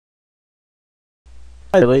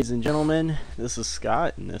Hi ladies and gentlemen, this is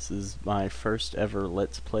Scott and this is my first ever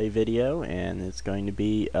Let's Play video, and it's going to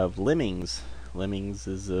be of Lemmings. Lemmings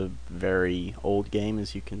is a very old game,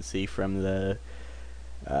 as you can see from the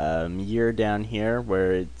year down here,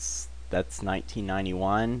 where that's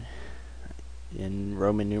 1991 in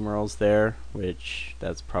Roman numerals there, which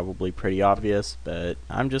that's probably pretty obvious, but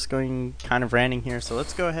I'm just going kind of ranting here, so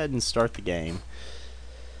let's go ahead and start the game.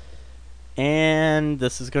 And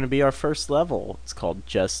this is going to be our first level. It's called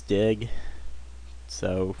Just Dig.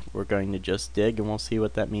 So we're going to just dig, and we'll see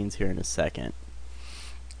what that means here in a second.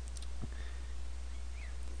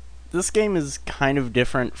 This game is kind of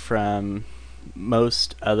different from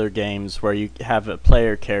most other games where you have a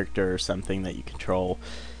player character or something that you control.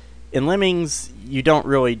 In Lemmings, you don't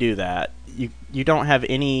really do that. You don't have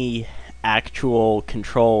any actual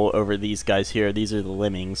control over these guys here. These are the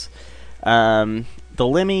Lemmings. The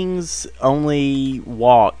Lemmings only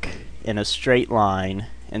walk in a straight line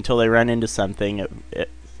until they run into something.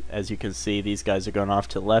 As you can see, these guys are going off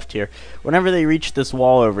to the left here. Whenever they reach this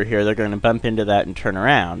wall over here, they're going to bump into that and turn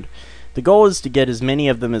around. The goal is to get as many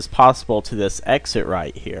of them as possible to this exit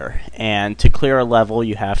right here. And to clear a level,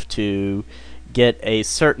 you have to get a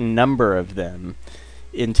certain number of them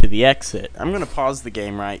into the exit. I'm going to pause the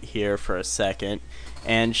game right here for a second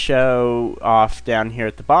and show off down here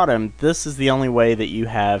at the bottom. This is the only way that you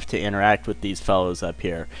have to interact with these fellows up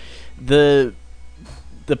here. The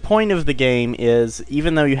point of the game is,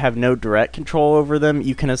 even though you have no direct control over them,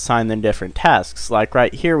 you can assign them different tasks. Like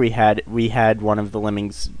right here, we had one of the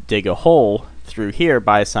Lemmings dig a hole through here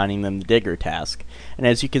by assigning them the digger task. And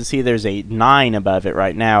as you can see, there's a 9 above it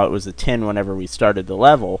right now. It was a 10 whenever we started the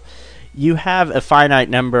level. You have a finite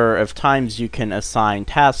number of times you can assign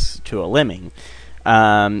tasks to a Lemming.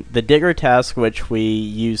 The digger task, which we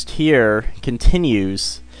used here,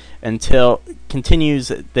 continues. They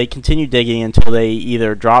continue digging until they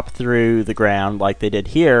either drop through the ground like they did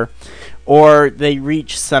here, or they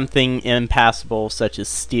reach something impassable such as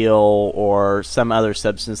steel or some other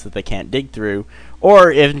substance that they can't dig through,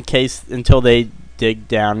 or until they dig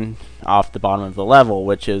down off the bottom of the level,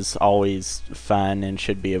 which is always fun and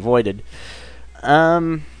should be avoided.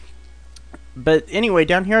 But anyway,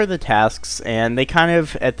 down here are the tasks, and they kind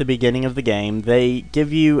of, at the beginning of the game, they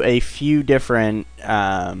give you a few different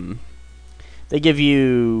tasks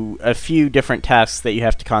that you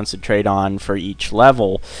have to concentrate on for each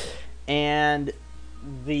level. And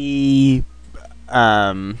the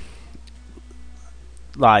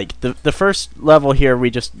first level here, we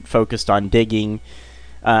just focused on digging.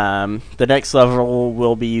 The next level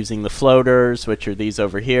we'll be using the floaters, which are these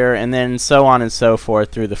over here, and then so on and so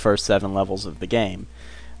forth through the first 7 levels of the game.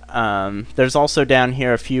 There's also down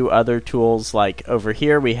here a few other tools, like over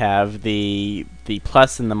here we have the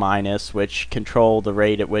plus and the minus, which control the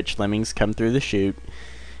rate at which Lemmings come through the chute.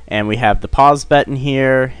 And we have the pause button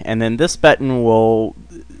here, and then this button will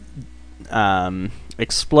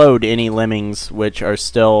explode any Lemmings which are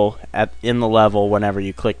still in the level whenever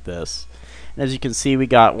you click this. And as you can see, we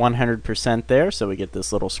got 100% there, so we get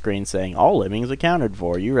this little screen saying all Lemmings accounted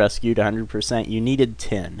for. You rescued 100%. You needed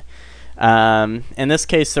 10. In this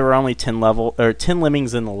case, there were only 10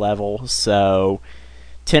 Lemmings in the level, so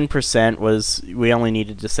 10% was we only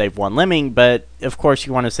needed to save 1 Lemming. But of course,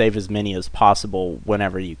 you want to save as many as possible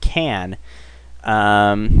whenever you can.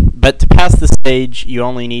 But to pass the stage, you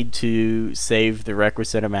only need to save the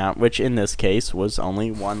requisite amount, which in this case was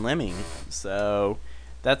only 1 Lemming. So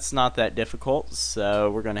that's not that difficult,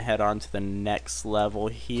 so we're going to head on to the next level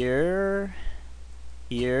here.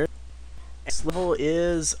 Next level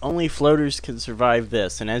is only floaters can survive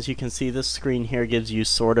this, and as you can see, this screen here gives you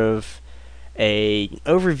sort of a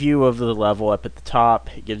overview of the level up at the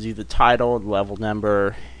top. It gives you the title, the level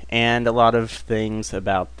number, and a lot of things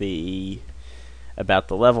about the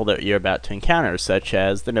level that you're about to encounter, such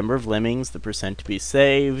as the number of Lemmings, the percent to be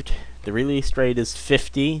saved, the release rate is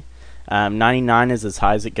 50. 99 is as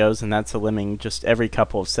high as it goes, and that's a Lemming just every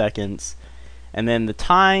couple of seconds. And then the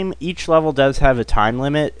time, each level does have a time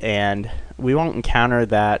limit, and we won't encounter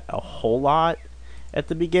that a whole lot at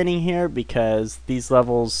the beginning here because these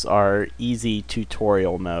levels are easy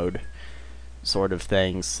tutorial mode sort of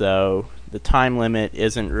things, so the time limit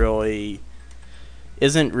isn't really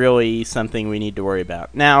something we need to worry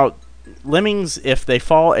about. Now, Lemmings, if they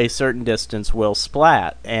fall a certain distance, will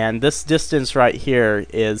splat, and this distance right here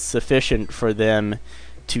is sufficient for them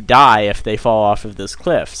to die if they fall off of this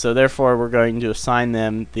cliff. So therefore, we're going to assign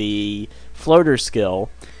them the floater skill,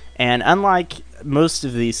 and unlike most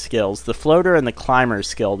of these skills, the floater and the climber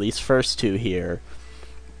skill, these first two here,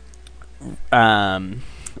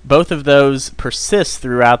 both of those persist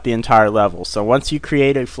throughout the entire level. So once you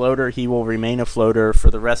create a floater, he will remain a floater for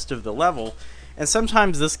the rest of the level. And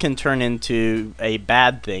sometimes this can turn into a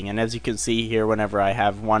bad thing. And as you can see here, whenever I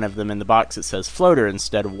have one of them in the box, it says floater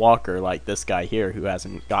instead of walker, like this guy here who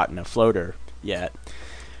hasn't gotten a floater yet.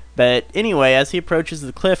 But anyway, as he approaches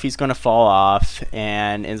the cliff, he's going to fall off,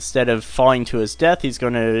 and instead of falling to his death, he's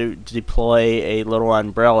going to deploy a little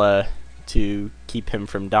umbrella to keep him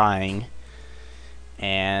from dying.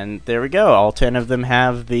 And there we go. All 10 of them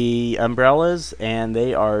have the umbrellas, and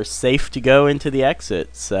they are safe to go into the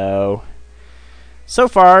exit. So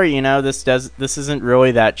far, you know, this isn't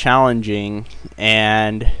really that challenging,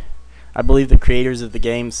 and I believe the creators of the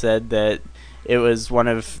game said that it was one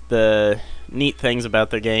of the neat things about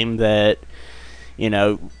the game that, you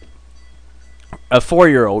know, a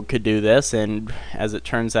 4-year-old could do this, and as it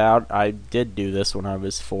turns out, I did do this when I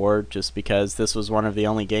was 4, just because this was one of the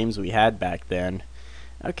only games we had back then.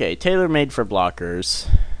 Okay, tailor-made for blockers.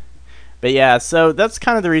 But yeah, so that's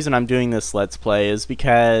kind of the reason I'm doing this Let's Play, is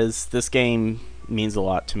because this game means a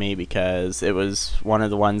lot to me, because it was one of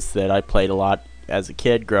the ones that I played a lot as a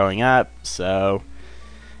kid growing up, so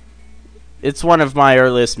it's one of my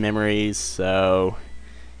earliest memories. So,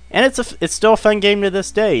 and it's still a fun game to this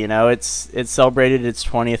day. You know, it celebrated its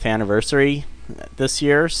 20th anniversary this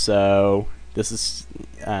year, so this is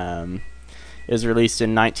it was released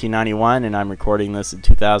in 1991, and I'm recording this in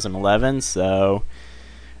 2011, so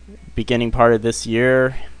beginning part of this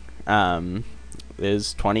year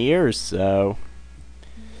is 20 years. So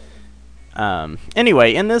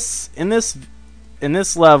anyway, in this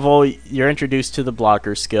level, you're introduced to the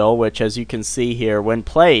blocker skill, which, as you can see here, when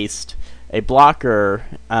placed, a blocker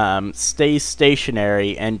stays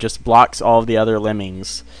stationary and just blocks all of the other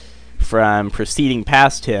lemmings from proceeding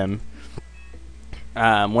past him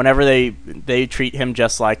whenever they treat him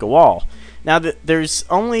just like a wall. Now, there's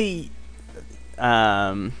only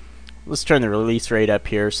let's turn the release rate up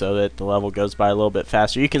here so that the level goes by a little bit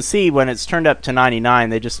faster. You can see when it's turned up to 99,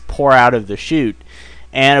 they just pour out of the chute.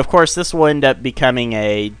 And of course, this will end up becoming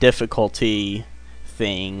a difficulty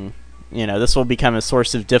thing. You know, this will become a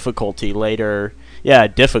source of difficulty later. Yeah,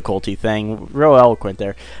 difficulty thing. Real eloquent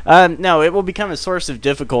there. No, it will become a source of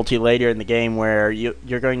difficulty later in the game, where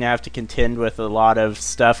you're going to have to contend with a lot of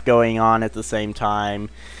stuff going on at the same time,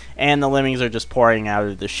 and the lemmings are just pouring out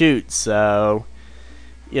of the chute. So,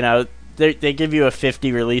 you know, they give you a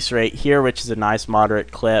 50 release rate here, which is a nice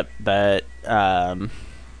moderate clip, but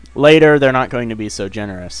later they're not going to be so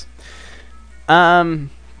generous. And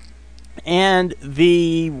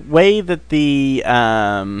the way that the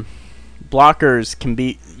blockers can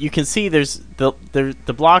be, you can see there's the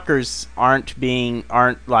blockers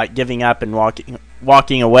aren't like giving up and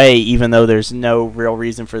walking away, even though there's no real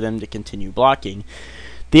reason for them to continue blocking.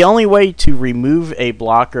 The only way to remove a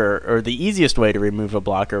blocker, or the easiest way to remove a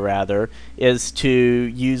blocker rather, is to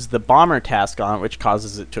use the bomber task on it, which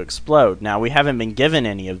causes it to explode. Now, we haven't been given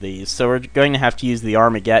any of these, so we're going to have to use the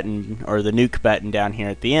Armageddon, or the nuke button down here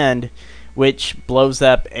at the end, which blows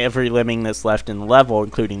up every lemming that's left in the level,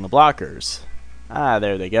 including the blockers. Ah,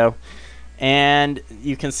 there they go. And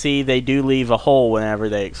you can see they do leave a hole whenever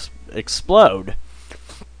they explode.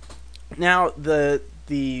 Now, the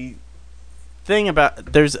thing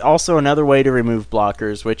about, there's also another way to remove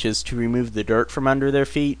blockers, which is to remove the dirt from under their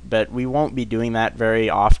feet, but we won't be doing that very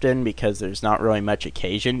often because there's not really much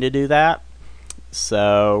occasion to do that.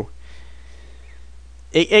 So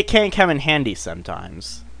it can come in handy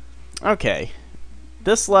sometimes. Okay,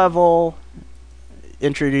 this level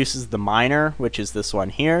introduces the miner, which is this one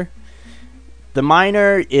here. The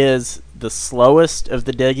miner is the slowest of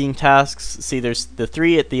the digging tasks. See, there's the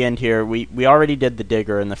 3 at the end here. We already did the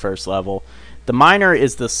digger in the first level. The miner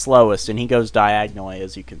is the slowest, and he goes diagonally,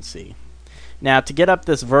 as you can see. Now, to get up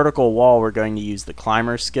this vertical wall, we're going to use the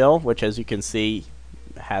climber skill, which, as you can see,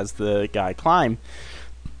 has the guy climb.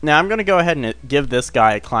 Now, I'm going to go ahead and give this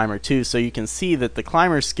guy a climber too, so you can see that the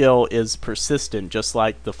climber skill is persistent, just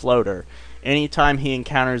like the floater. Anytime he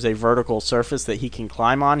encounters a vertical surface that he can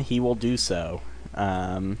climb on, he will do so.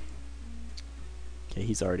 Okay,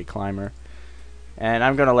 he's already climber. And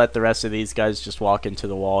I'm going to let the rest of these guys just walk into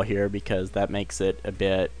the wall here, because that makes it a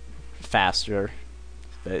bit faster.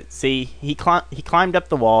 But see, he climbed up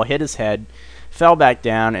the wall, hit his head, fell back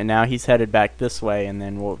down, and now he's headed back this way, and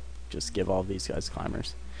then we'll just give all these guys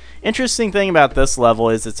climbers. Interesting thing about this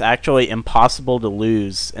level is it's actually impossible to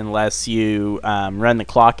lose unless you run the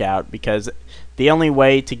clock out, because the only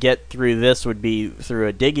way to get through this would be through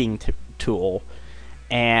a digging tool,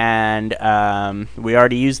 and we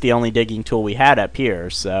already used the only digging tool we had up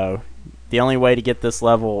here, so the only way to get this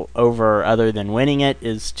level over other than winning it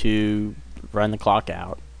is to run the clock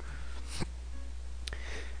out.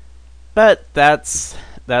 But that's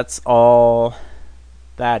all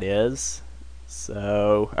that is.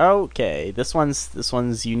 So okay, this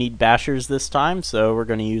one's you need bashers this time, so we're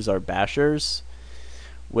going to use our bashers,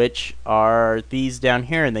 which are these down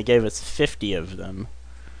here, and they gave us 50 of them.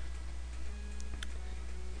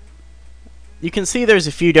 You can see there's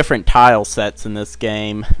a few different tile sets in this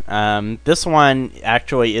game. This one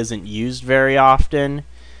actually isn't used very often,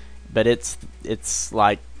 but it's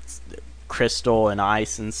like crystal and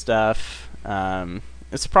ice and stuff.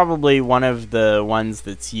 It's probably one of the ones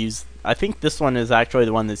that's used. I think this one is actually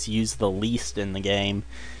the one that's used the least in the game.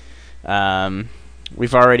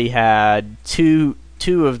 We've already had two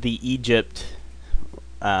of the Egypt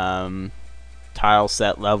tile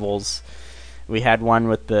set levels. We had one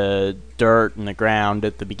with the dirt and the ground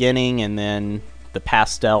at the beginning, and then the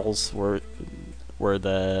pastels were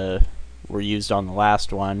used on the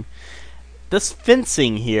last one. This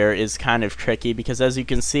fencing here is kind of tricky because, as you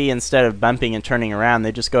can see, instead of bumping and turning around,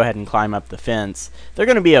 they just go ahead and climb up the fence. They're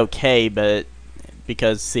going to be okay, but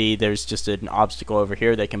because, see, there's just an obstacle over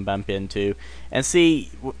here they can bump into. And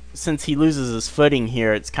see, since he loses his footing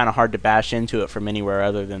here, it's kind of hard to bash into it from anywhere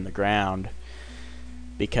other than the ground,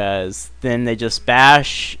 because then they just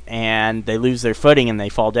bash and they lose their footing and they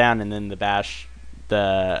fall down, and then the basher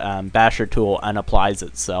tool unapplies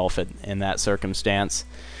itself in that circumstance.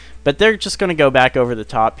 But they're just going to go back over the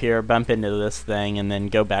top here, bump into this thing, and then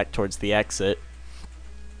go back towards the exit.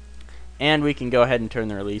 And we can go ahead and turn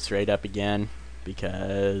the release rate up again,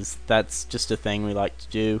 because that's just a thing we like to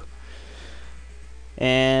do.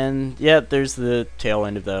 And yeah, there's the tail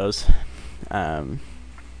end of those. The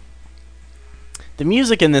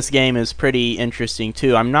music in this game is pretty interesting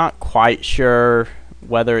too. I'm not quite sure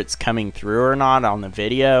whether it's coming through or not on the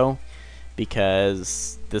video,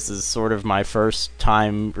 because this is sort of my first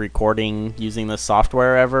time recording using this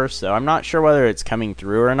software ever, so I'm not sure whether it's coming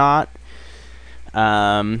through or not.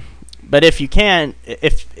 But if you can't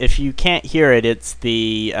hear it, it's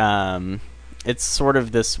it's sort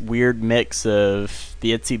of this weird mix of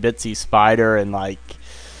the Itsy Bitsy Spider and like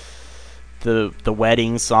the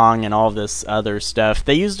wedding song and all this other stuff.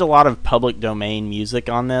 They used a lot of public domain music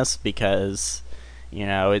on this because, you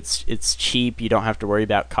know, it's cheap, you don't have to worry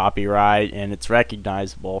about copyright, and it's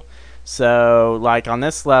recognizable. So like on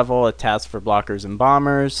this level, a task for blockers and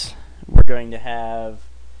bombers, we're going to have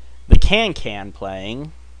the can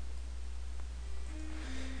playing,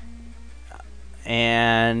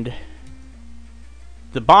 and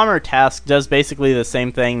the bomber task does basically the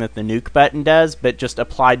same thing that the nuke button does, but just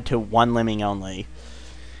applied to one lemming only.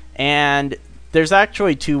 And there's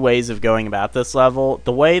actually two ways of going about this level.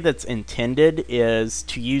 The way that's intended is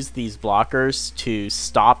to use these blockers to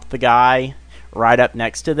stop the guy right up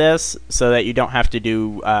next to this, so that you don't have to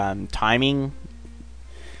do timing.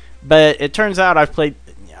 But it turns out I've played,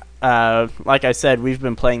 like I said, we've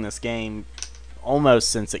been playing this game almost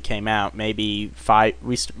since it came out. Maybe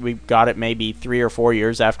we got it maybe 3 or 4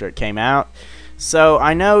 years after it came out. So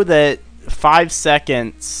I know that 5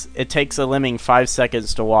 seconds, it takes a lemming 5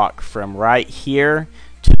 seconds to walk from right here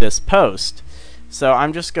to this post. So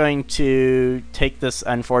I'm just going to take this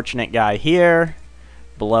unfortunate guy here,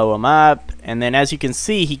 blow him up, and then as you can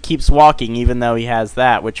see, he keeps walking even though he has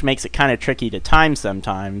that, which makes it kind of tricky to time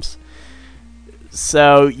sometimes.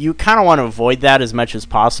 So you kind of want to avoid that as much as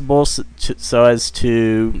possible, so as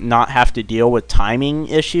to not have to deal with timing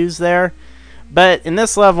issues there. But in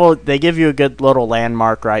this level, they give you a good little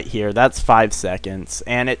landmark right here. That's 5 seconds,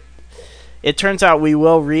 and it turns out we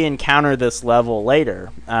will re-encounter this level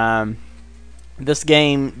later. This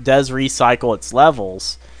game does recycle its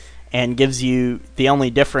levels, and gives you the only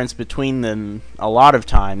difference between them a lot of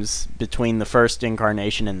times, between the first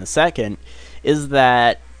incarnation and the second, is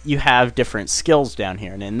that you have different skills down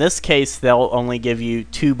here. And in this case, they'll only give you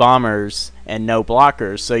 2 bombers and no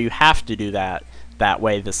blockers, so you have to do that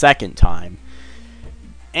way the second time.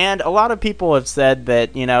 And a lot of people have said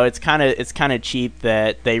that, you know, it's kind of cheap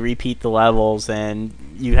that they repeat the levels and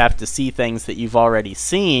you have to see things that you've already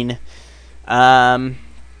seen. But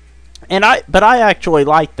I actually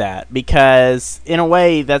like that, because in a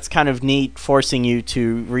way that's kind of neat, forcing you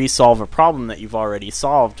to resolve a problem that you've already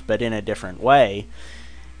solved but in a different way.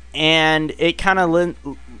 And it kind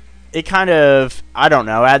of I don't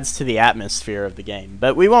know, adds to the atmosphere of the game.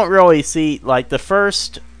 But we won't really see, like, the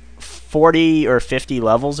first 40 or 50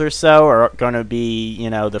 levels or so are going to be, you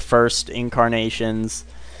know, the first incarnations.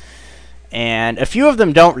 And a few of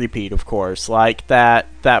them don't repeat, of course, like that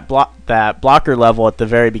blocker level at the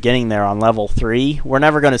very beginning there on level 3. We're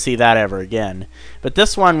never going to see that ever again. But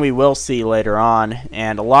this one we will see later on,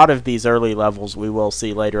 and a lot of these early levels we will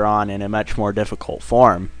see later on in a much more difficult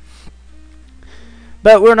form.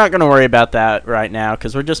 But we're not going to worry about that right now,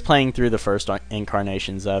 because we're just playing through the first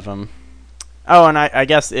incarnations of them. Oh, and I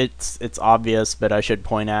guess it's obvious, but I should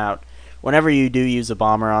point out, whenever you do use a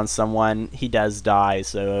bomber on someone, he does die,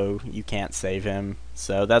 so you can't save him.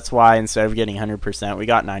 So that's why instead of getting 100%, we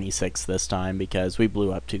got 96 this time, because we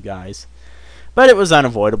blew up 2 guys. But it was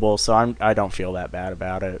unavoidable, so I don't feel that bad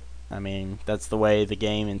about it. I mean, that's the way the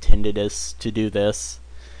game intended us to do this.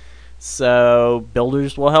 So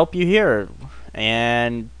builders will help you here.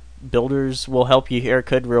 And builders will help you here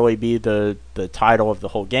could really be the title of the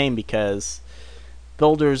whole game, because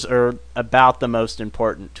builders are about the most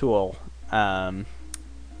important tool. What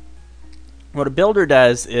a builder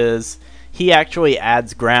does is he actually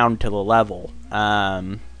adds ground to the level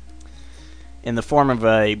in the form of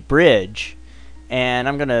a bridge. And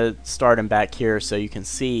I'm going to start him back here so you can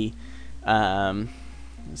see.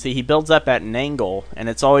 See, he builds up at an angle, and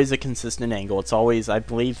it's always a consistent angle. It's always, I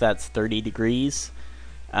believe that's 30 degrees.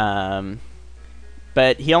 But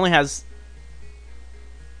he only has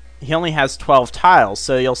 12 tiles,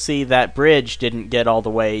 so you'll see that bridge didn't get all the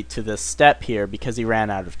way to this step here because he ran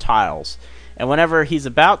out of tiles. And whenever he's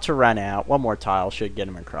about to run out, one more tile should get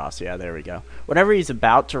him across. Yeah, there we go. Whenever he's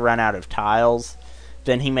about to run out of tiles,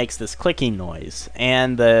 then he makes this clicking noise,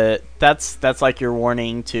 and that's like your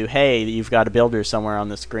warning to, hey, you've got a builder somewhere on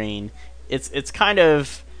the screen. It's kind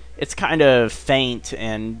of faint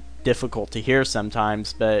and difficult to hear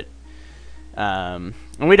sometimes, but and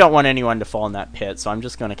we don't want anyone to fall in that pit, so I'm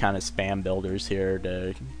just going to kind of spam builders here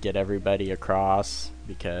to get everybody across,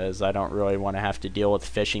 because I don't really want to have to deal with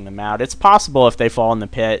fishing them out. It's possible if they fall in the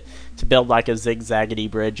pit to build like a zigzaggedy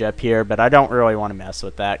bridge up here, but I don't really want to mess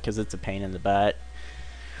with that because it's a pain in the butt.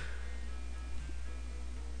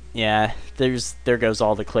 Yeah, there goes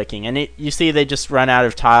all the clicking, and you see they just run out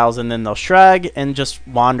of tiles, and then they'll shrug and just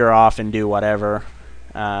wander off and do whatever.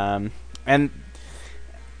 And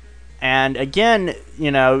again,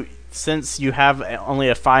 you know, since you have only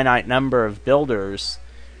a finite number of builders,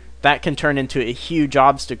 that can turn into a huge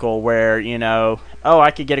obstacle where, you know, oh,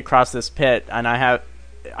 I could get across this pit, and I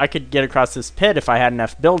could get across this pit if I had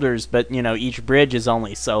enough builders, but, you know, each bridge is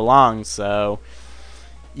only so long, so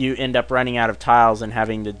you end up running out of tiles and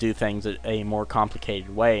having to do things a more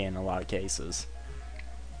complicated way in a lot of cases.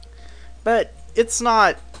 But it's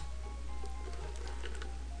not...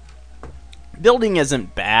 Building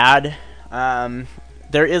isn't bad.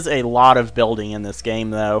 There is a lot of building in this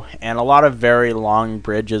game, though, and a lot of very long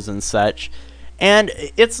bridges and such. And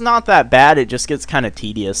it's not that bad, it just gets kind of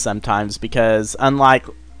tedious sometimes, because unlike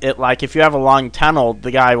it, like if you have a long tunnel,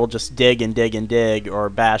 the guy will just dig and dig and dig, or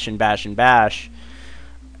bash and bash and bash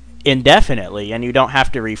indefinitely, and you don't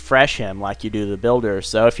have to refresh him like you do the builder.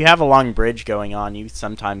 So if you have a long bridge going on, you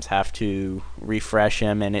sometimes have to refresh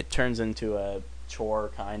him, and it turns into a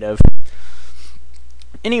chore, kind of.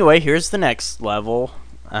 Anyway, here's the next level,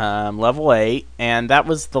 level 8, and that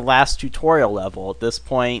was the last tutorial level. At this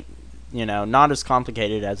point, you know, not as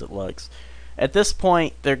complicated as it looks. At this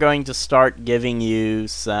point, they're going to start giving you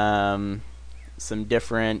some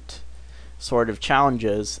different sort of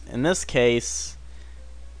challenges. In this case,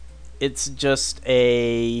 it's just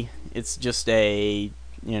a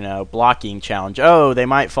you know, blocking challenge. Oh, they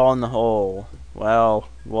might fall in the hole. Well,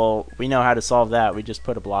 we know how to solve that. We just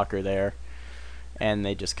put a blocker there, and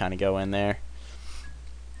they just kind of go in there.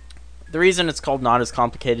 The reason it's called not as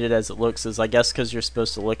complicated as it looks is, I guess, because you're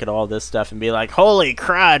supposed to look at all this stuff and be like, holy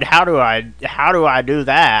crud, how do I do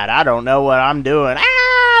that? I don't know what I'm doing.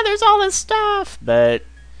 Ah, there's all this stuff. But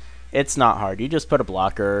it's not hard. You just put a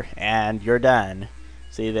blocker and you're done.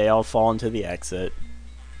 See, they all fall into the exit.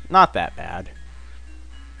 Not that bad.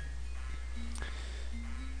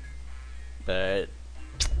 But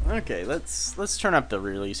okay, let's turn up the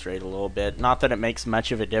release rate a little bit. Not that it makes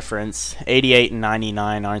much of a difference. 88 and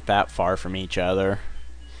 99 aren't that far from each other.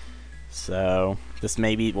 So this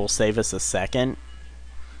maybe will save us a second.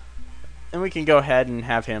 And we can go ahead and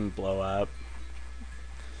have him blow up.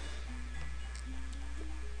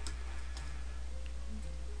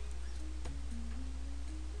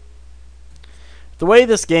 The way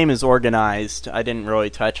this game is organized, I didn't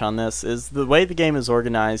really touch on this, is the way the game is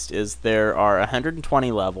organized is there are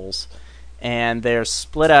 120 levels, and they're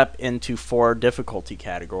split up into 4 difficulty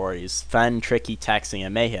categories: fun, tricky, taxing,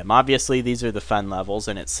 and mayhem. Obviously, these are the fun levels,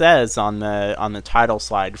 and it says on the title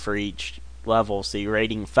slide for each level, so you're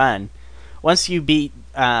rating fun. once you beat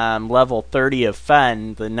level 30 of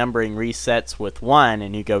fun, the numbering resets with 1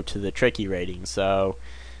 and you go to the tricky rating. So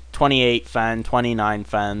 28 fun, 29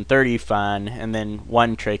 fun, 30 fun, and then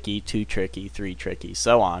 1 tricky, 2 tricky, 3 tricky,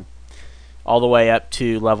 so on. All the way up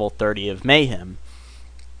to level 30 of mayhem.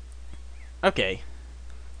 Okay.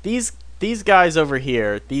 These guys over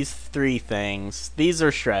here, these 3 things, these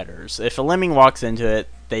are shredders. If a lemming walks into it,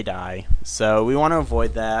 they die. So we want to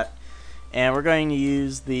avoid that. And we're going to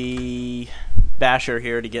use the basher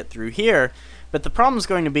here to get through here. But the problem is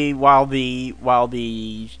going to be while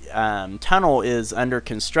the tunnel is under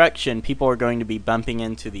construction, people are going to be bumping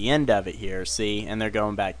into the end of it here, see? And they're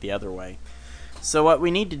going back the other way. So what we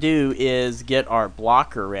need to do is get our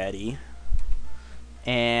blocker ready.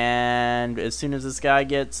 And as soon as this guy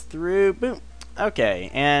gets through, boom. Okay,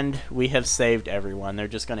 and we have saved everyone. They're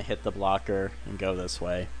just going to hit the blocker and go this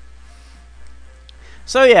way.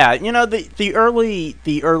 So yeah, you know, the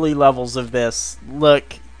early levels of this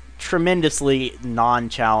look tremendously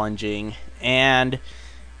non-challenging, and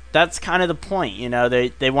that's kind of the point. You know,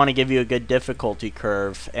 they want to give you a good difficulty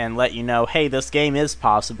curve and let you know, hey, this game is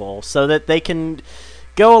possible, so that they can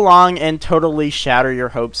go along and totally shatter your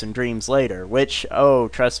hopes and dreams later, which, oh,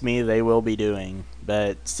 trust me, they will be doing.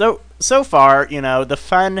 But so far, you know, the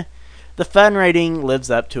fun rating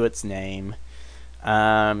lives up to its name.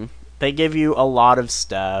 They give you a lot of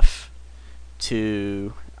stuff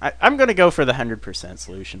to... I'm going to go for the 100%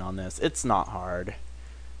 solution on this. It's not hard.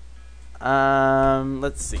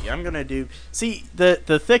 Let's see. I'm going to do... See,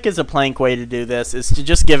 the thick as a plank way to do this is to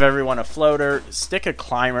just give everyone a floater, stick a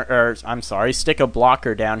climber... Or, I'm sorry, stick a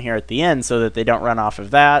blocker down here at the end so that they don't run off of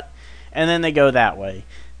that, and then they go that way.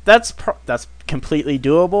 That's completely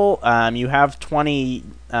doable. You have 20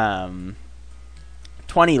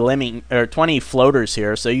 lemming or 20 floaters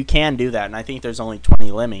here, so you can do that, and I think there's only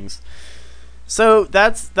 20 lemmings. So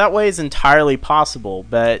that way is entirely possible,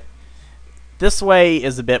 but this way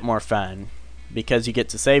is a bit more fun because you get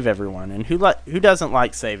to save everyone, and who doesn't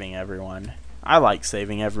like saving everyone? I like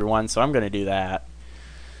saving everyone, so I'm going to do that.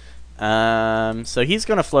 So he's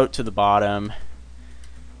going to float to the bottom.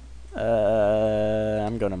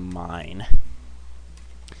 I'm going to mine.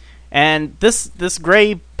 And this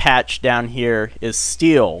gray patch down here is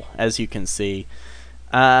steel, as you can see.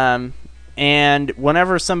 And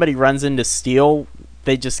whenever somebody runs into steel,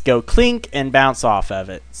 they just go clink and bounce off of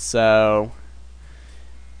it. So,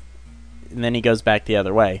 and then he goes back the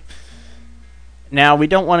other way. Now, we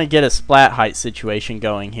don't want to get a splat height situation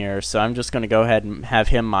going here, so I'm just going to go ahead and have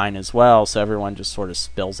him mine as well, so everyone just sort of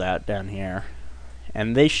spills out down here.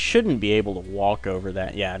 And they shouldn't be able to walk over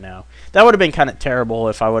that. Yeah, no. That would have been kind of terrible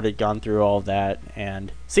if I would have gone through all of that.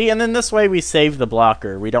 And see, and then this way we save the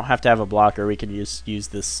blocker. We don't have to have a blocker. We can just use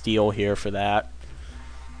this steel here for that.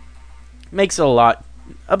 Makes it a lot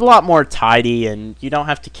more tidy, and you don't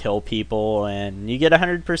have to kill people, and you get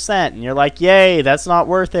 100%, and you're like, yay, that's not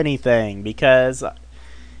worth anything, because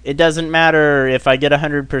it doesn't matter if I get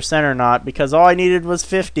 100% or not, because all I needed was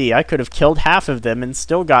 50. I could have killed half of them and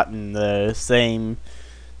still gotten the same,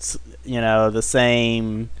 you know, the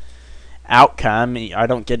same outcome. I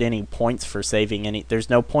don't get any points for saving any. There's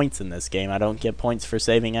no points in this game. I don't get points for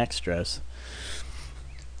saving extras.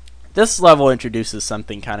 This level introduces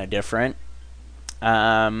something kind of different.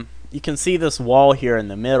 You can see this wall here in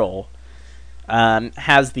the middle.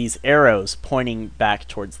 Has these arrows pointing back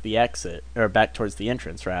towards the exit, or back towards the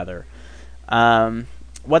entrance, rather.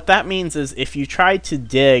 What that means is if you try to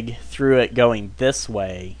dig through it going this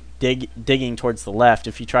way, digging towards the left,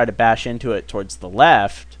 if you try to bash into it towards the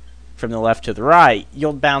left, from the left to the right,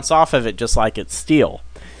 you'll bounce off of it just like it's steel.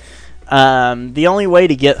 The only way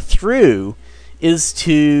to get through is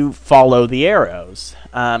to follow the arrows.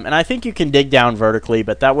 And I think you can dig down vertically,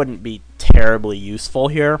 but that wouldn't be terribly useful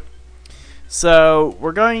here. So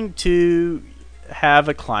we're going to have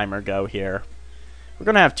a climber go here. We're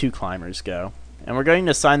going to have 2 climbers go. And we're going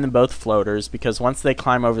to assign them both floaters, because once they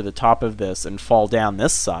climb over the top of this and fall down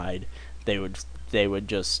this side, they would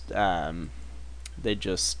just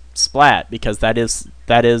splat, because that is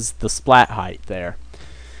the splat height there.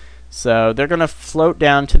 So they're going to float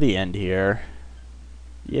down to the end here.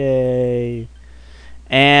 Yay.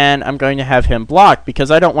 And I'm going to have him block,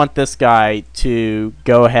 because I don't want this guy to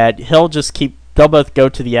go ahead. They'll both go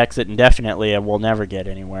to the exit indefinitely, and we'll never get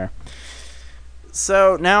anywhere.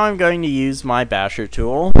 So now I'm going to use my basher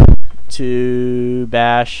tool to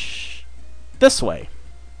bash this way.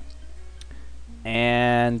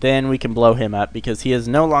 And then we can blow him up, because he is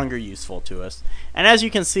no longer useful to us. And as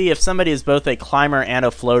you can see, if somebody is both a climber and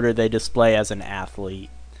a floater, they display as an athlete.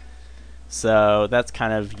 So that's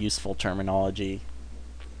kind of useful terminology.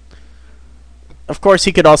 Of course,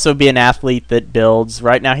 he could also be an athlete that builds.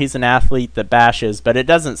 Right now, he's an athlete that bashes, but it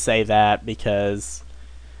doesn't say that because,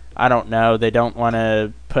 I don't know, they don't want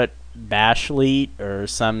to put Bashleet or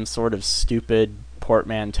some sort of stupid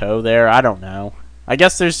portmanteau there. I don't know. I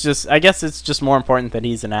guess it's just more important that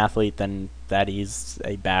he's an athlete than that he's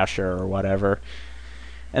a basher or whatever.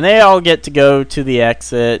 And they all get to go to the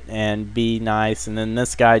exit and be nice, and then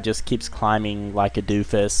this guy just keeps climbing like a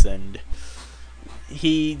doofus, and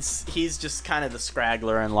he's just kind of the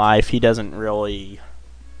scraggler in life. He doesn't really...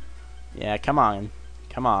 Yeah, come on.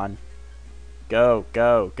 Come on. Go,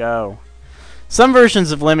 go, go. Some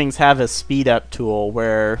versions of Lemmings have a speed up tool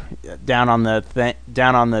where down on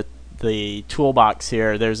the toolbox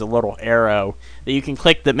here, there's a little arrow that you can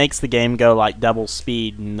click that makes the game go like double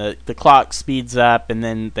speed, and the clock speeds up, and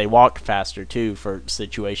then they walk faster too for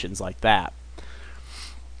situations like that.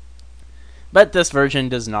 But this version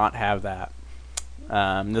does not have that.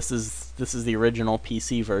 This is the original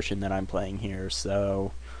PC version that I'm playing here,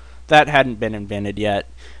 so that hadn't been invented yet.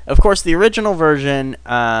 Of course, the original version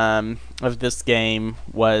of this game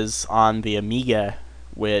was on the Amiga,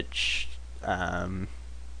 which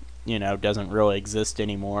you know, doesn't really exist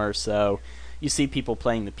anymore. So you see people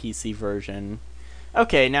playing the PC version.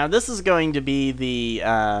 Okay, now this is going to be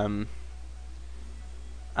the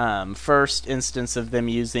first instance of them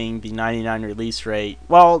using the 99 release rate.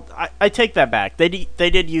 Well, I take that back. They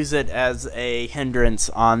did use it as a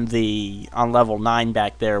hindrance on level 9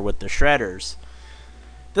 back there with the shredders.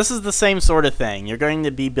 This is the same sort of thing. You're going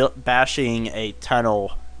to be bashing a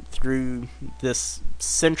tunnel through this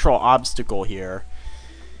central obstacle here,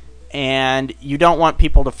 and you don't want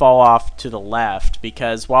people to fall off to the left,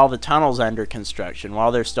 because while the tunnel's under construction,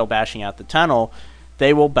 while they're still bashing out the tunnel,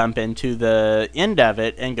 they will bump into the end of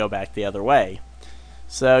it and go back the other way.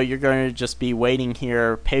 So you're going to just be waiting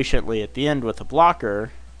here patiently at the end with a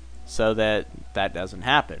blocker so that that doesn't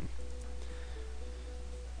happen.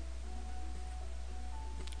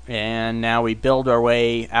 And now we build our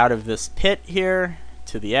way out of this pit here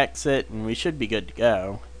to the exit, and we should be good to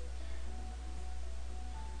go.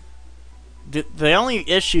 The only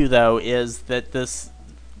issue, though, is that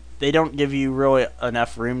they don't give you really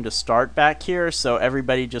enough room to start back here, so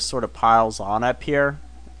everybody just sort of piles on up here,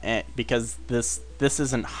 because this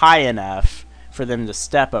isn't high enough for them to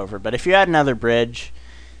step over. But if you add another bridge,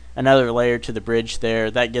 another layer to the bridge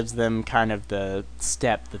there, that gives them kind of the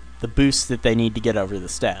step, the boost that they need to get over the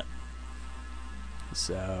step.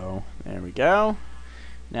 So there we go.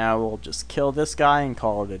 Now we'll just kill this guy and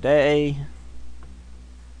call it a day.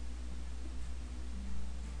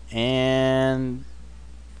 And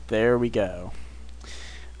there we go.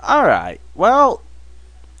 Alright, well,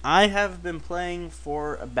 I have been playing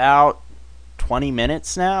for about 20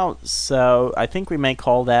 minutes now, so I think we may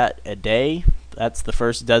call that a day. That's the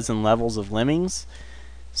first dozen levels of Lemmings.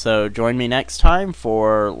 So join me next time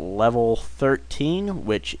for level 13,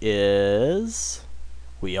 which is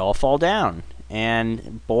We All Fall Down.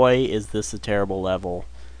 And boy, is this a terrible level.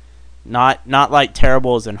 Not like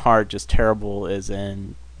terrible as in hard, just terrible as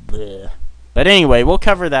in bleh. But anyway, we'll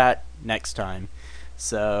cover that next time.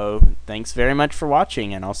 So thanks very much for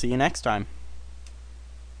watching, and I'll see you next time.